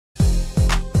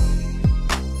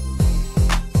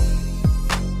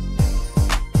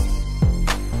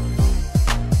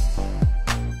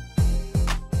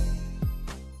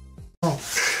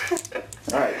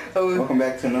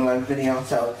back to another video.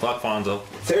 So fuck Fonzo.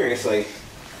 Seriously.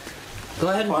 Go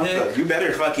ahead and pick. You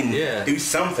better fucking do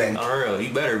something. Alright,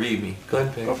 you better beat me. Go ahead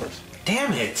and pick. Go first.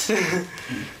 Damn it!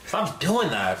 Stop doing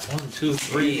that. 1, 2,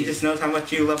 3. He just knows how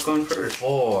much you love going first.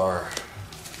 4.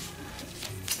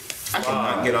 I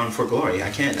cannot get on for glory. I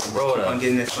can't. Rhoda. I'm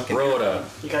getting this fucking. Rhoda.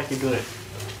 You gotta keep doing it.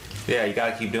 Yeah, you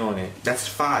gotta keep doing it. That's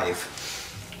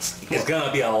 5. It's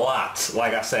gonna be a lot.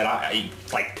 Like I said,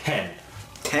 like 10.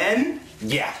 10?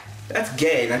 Yeah. That's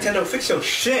gay. Nintendo, fix your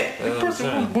shit.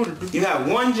 You have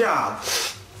one job.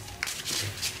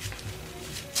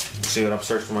 See what I'm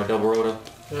searching for my double Rhoda?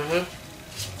 Mm-hmm.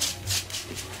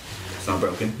 It's not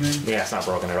broken. Yeah, it's not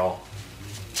broken at all.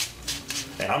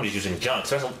 And I'm just using junk.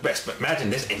 So that's imagine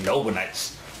this in Nova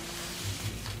Knights.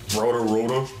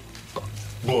 Rhoda.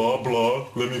 Blah, blah.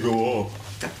 Let me go on.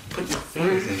 Put your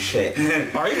fingers in shit.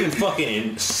 Or even fucking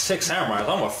in 6 Samurais.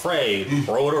 I'm afraid.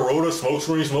 Rhoda, smoke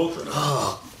screen.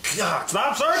 Oh, God.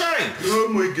 Stop searching! Oh,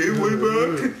 my gateway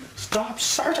back. Stop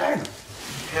searching!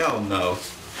 Hell no.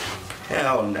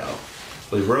 Hell no.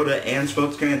 With Rhoda and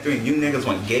Smoke Screen 3 and you niggas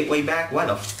want gateway back? Why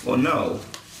the well no.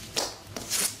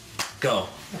 Go.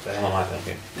 What the hell am I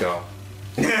thinking? Go.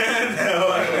 No,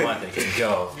 what am I thinking?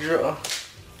 Go.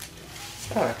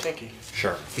 Oh, thank you.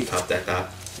 Sure. He popped that thought.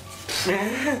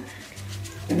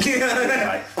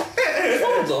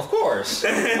 Of course.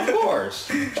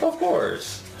 Of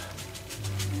course.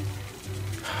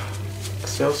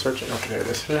 Still searching. Okay, there it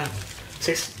is.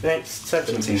 6, 8,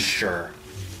 17. Sure.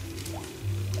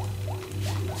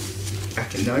 I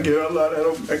cannot get a lot.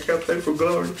 I can't play for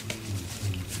glory.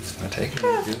 I take it.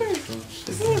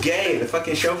 This is gay. The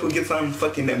fucking shofu gets on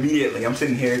fucking immediately. I'm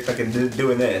sitting here fucking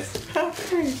doing this.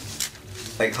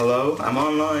 Like, hello? I'm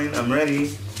online. I'm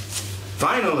ready.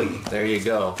 Finally. There you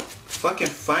go. Fucking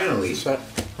finally. Set.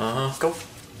 Go.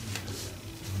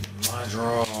 I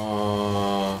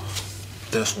draw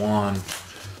this one.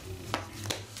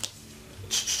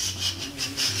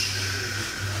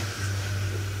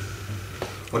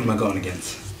 What am I going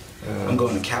against? I'm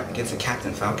going against a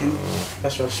Captain Falcon.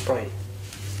 That's your sprite.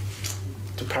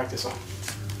 To practice on.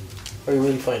 Are you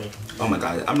really fighting? Oh my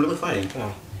god, I'm really fighting.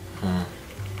 No.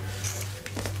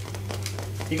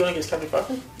 You going against Captain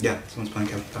Falcon? Yeah, someone's playing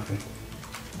Captain Falcon.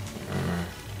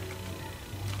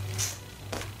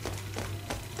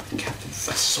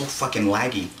 That's so fucking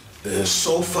laggy.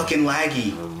 So fucking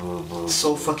laggy.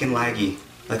 So fucking laggy.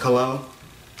 Like, hello?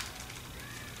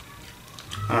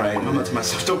 Alright, I'm up to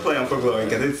myself. Don't play on for glory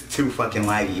because it's too fucking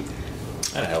laggy.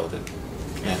 I hell with it.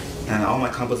 Yeah. And all my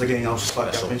combos are getting all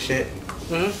fucked up and shit.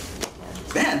 Man,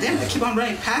 damn, I keep on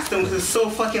running past them because it's so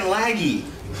fucking laggy.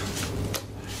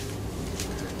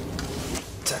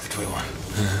 Attack for 21.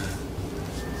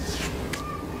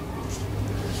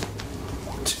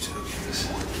 2 tokens.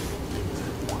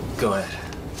 Go ahead.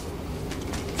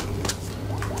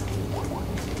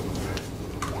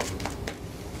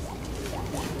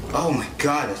 Oh my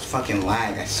god, it's fucking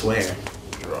lag, I swear.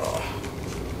 Draw.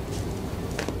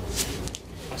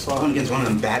 I'm going against one of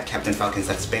them bad Captain Falcons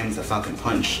that spams the Falcon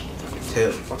Punch,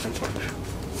 too. Fucking punch.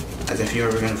 As if you're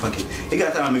ever gonna fucking... You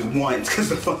got that on me once because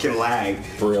the fucking lag.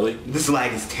 Really? This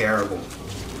lag is terrible.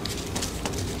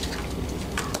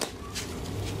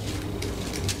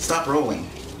 Stop rolling.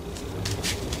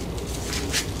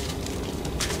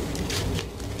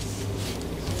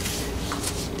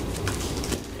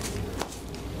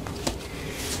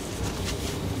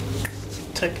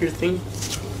 Take your thing.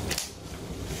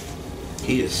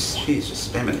 He's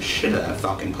just spamming the shit out of that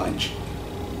Falcon Punch.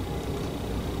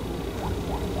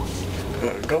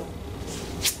 Go.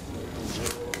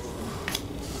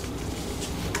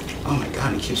 Oh my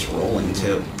god, he keeps rolling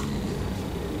too.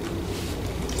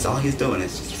 That's all he's doing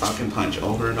is just Falcon Punch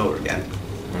over and over again.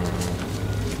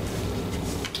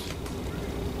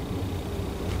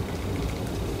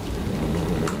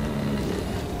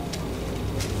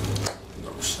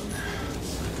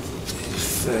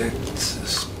 Effect,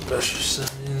 special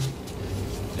summon.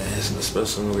 There's no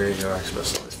special in the graveyard,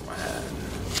 specialist for my hand.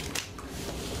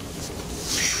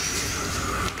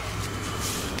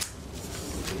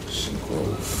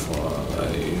 Single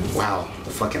 5. Wow,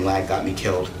 the fucking lag got me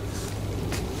killed.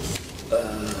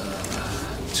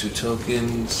 2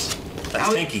 tokens.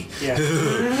 That's Tinky. Yeah.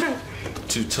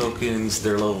 2 tokens,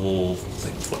 they're level,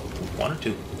 like, what, 1 or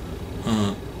 2?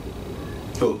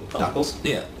 Who? Doppels?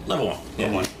 Yeah, level 1. Yeah.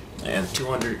 Level 1. And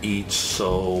 200 each,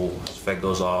 so if effect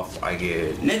goes off, I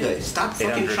get... Nigga, stop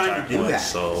fucking trying to do that.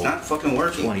 So it's not fucking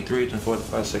working. 23, 24,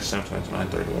 25, 6, 7, 29,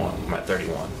 31. I'm at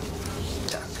 31.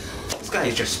 This guy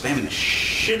is just spamming the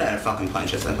shit out of Falcon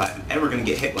Punch as if I'm ever gonna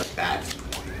get hit like that.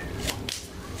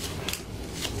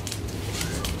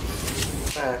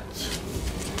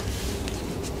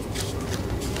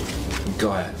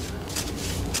 Go ahead.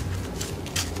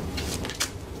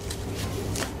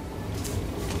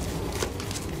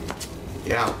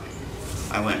 Yeah.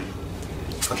 I went.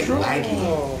 Fucking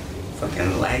laggy.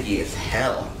 Fucking laggy as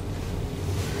hell.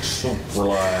 Super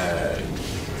lag.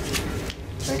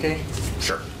 Okay.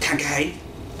 Sure. Okay.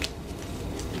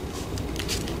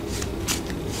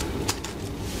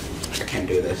 I can't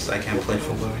do this. I can't play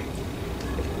for glory.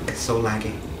 It's so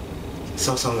laggy.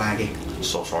 So laggy.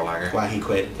 So lagger. Why he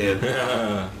quit, dude.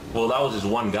 Well, that was just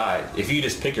one guy. If you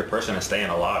just pick your person and stay in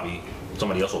a lobby,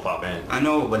 somebody else will pop in. I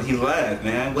know, but he left,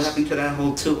 man. What happened to that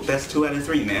whole best 2 out of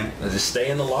 3, man? Just stay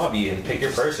in the lobby and pick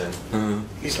your person.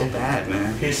 He's so bad,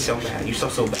 man. He's so bad. You're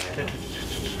so bad.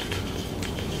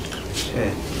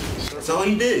 Shit. That's all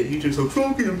he did. He just like,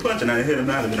 fucking punch, and I hit him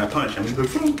out, and then I punched him. He's like,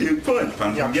 fucking punch.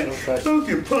 Punch him again.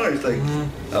 Fucking punch. Like,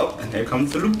 oh, and there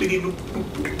comes the loopity loop.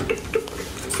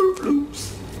 Fruit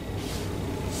Loops.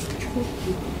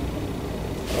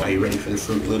 Are you ready for the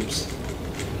Fruit Loops?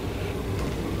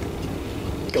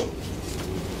 Go.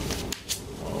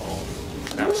 Oh,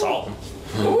 gotta solve them.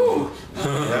 Ooh.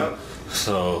 Yep.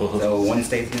 So. So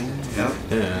Wednesday thing. Yep.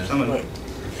 Yeah. Summoned.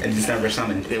 And it's never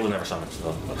summoned. It was never summoned.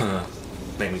 So.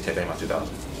 Make me take my 2000.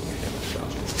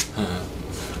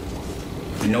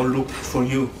 No loop for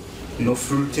you. No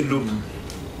fruity loop.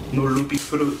 No loopy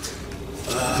fruit.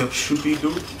 No shoopy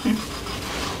loop.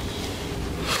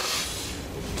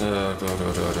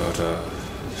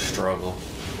 Struggle.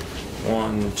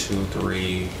 1, 2,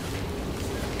 3.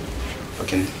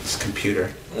 Fucking this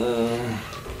computer. Oh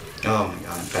my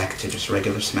god, back to just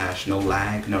regular Smash. No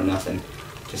lag, no nothing.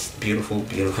 Just beautiful,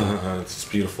 beautiful. It's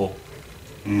beautiful.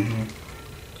 Mm-hmm.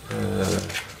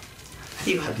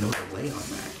 You have no delay on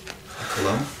that.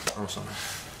 Hello? Or something.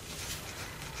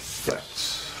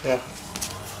 Yes. Yeah.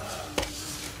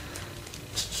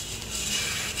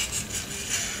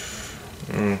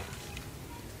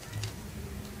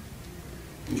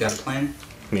 You got a plan?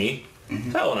 Me?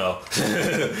 Mm-hmm. Hell no.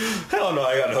 Hell no,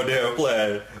 I got no damn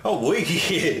plan. I'm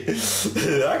wicked.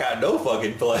 I got no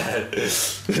fucking plan.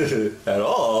 At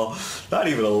all. Not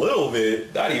even a little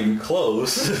bit. Not even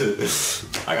close.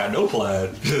 I got no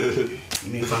plan. You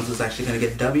mean Fonzo's actually gonna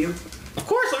get W? Of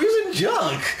course, I'm using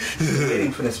junk.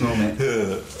 Waiting for this moment.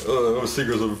 I'm a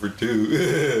secret over for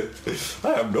 2.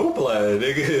 I have no plan,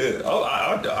 nigga.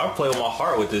 I'll play with my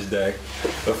heart with this deck.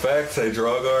 Effects, I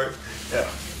draw guard. Yeah.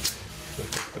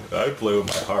 I play with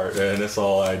my heart, man. That's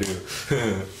all I do.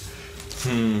 Let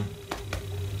me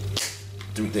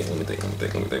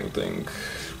think.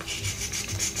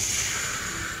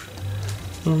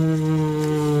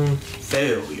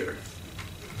 Failure.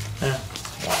 Yeah.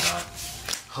 Why not?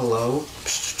 Hello?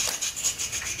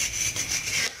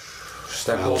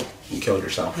 Step Wow, you killed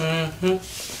yourself.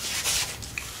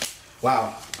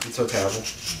 Wow, I'm so terrible.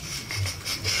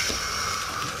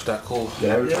 Is that cool? Did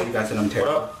I ever tell you guys that I'm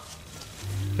terrible? What up?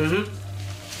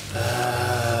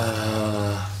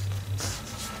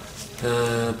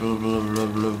 Blah, blah, blah,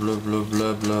 blah, blah,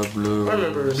 blah, blah, blah. I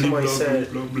remember somebody said,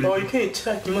 "Oh, you can't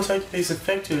attack. You must activate this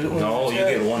effect to." No, you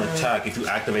get one attack. If you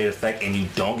activate effect and you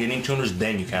don't get any tuners,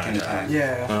 then you can attack.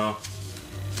 Yeah.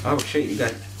 Oh shit, you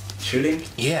got shooting?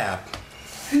 Yeah.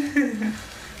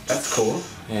 That's cool.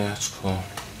 Yeah, that's cool.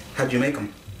 How'd you make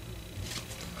them?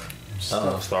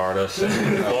 Stardust.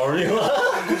 Formula.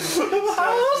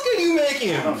 How else can you make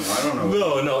him? I don't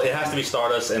know. No, it has to be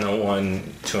Stardust and a 1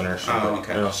 tuner. Oh,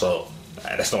 okay. You know, so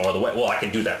that's no other way. Well, I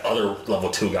can do that other level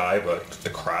 2 guy, but the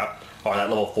crap. Or that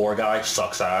level 4 guy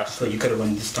sucks ass. So you could have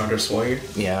won the Stardust Warrior?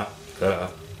 Yeah, could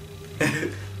have.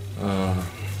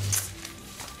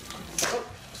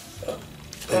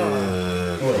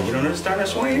 What, you don't know the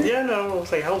Stardust Warrior? Yeah, no.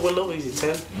 It's like, what level is he?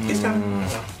 10? He's got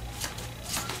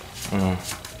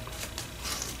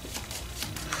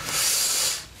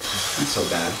I'm so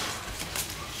bad.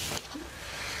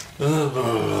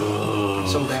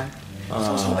 So bad.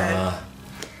 So bad.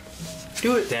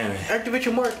 Do it. Damn it. Activate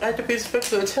your mark. Activate his effect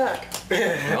to attack.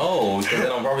 No, because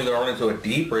then I'm probably going to run into a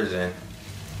D prison.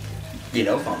 You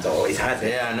know Fonzo always has it.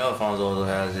 Yeah, I know Alfonso also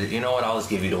has it. You know what? I'll just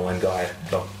give you the win. Go ahead.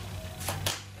 Go.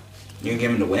 You gonna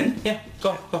give him the win? Yeah,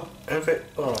 go. Oh,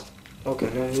 okay.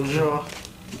 Draw.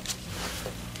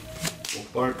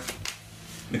 Wolf Bark.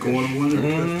 Make a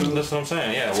 1-on-1. That's what I'm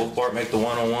saying. Yeah, Wolf Bart make the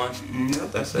 1-on-1. Yeah,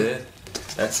 that's it.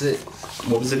 That's it.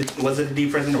 What was it? Was it a D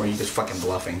prison or were you just fucking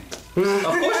bluffing? Of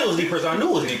course it was D prison. I knew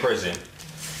it was D prison.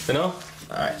 You know?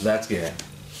 Alright, that's good.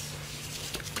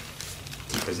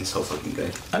 D prison's so fucking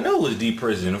good. I knew it was D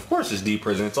prison. Of course it's D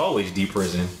prison. It's always D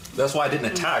prison. That's why I didn't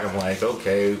attack. I'm like,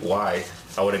 okay, why?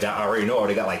 I already know I would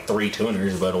have got like 3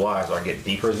 tuners, but why? So I get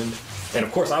D prisoned. And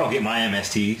of course I don't get my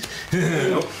MSTs.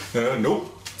 Nope.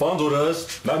 Nope. Fonzo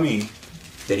does, not me.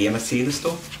 Did he ever see you in the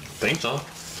store? Think so.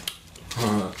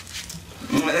 I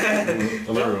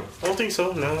don't think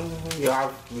so. No, you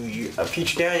have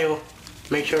Peach Daniel.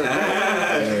 Make sure.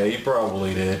 Yeah, he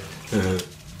probably did.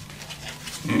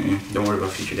 Don't worry about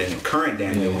future Daniel. Current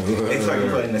Daniel. It's like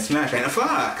playing the Smash. And fuck.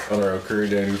 I don't know. Curry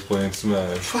Daniel's playing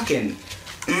Smash. Fucking.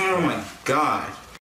 Oh my god.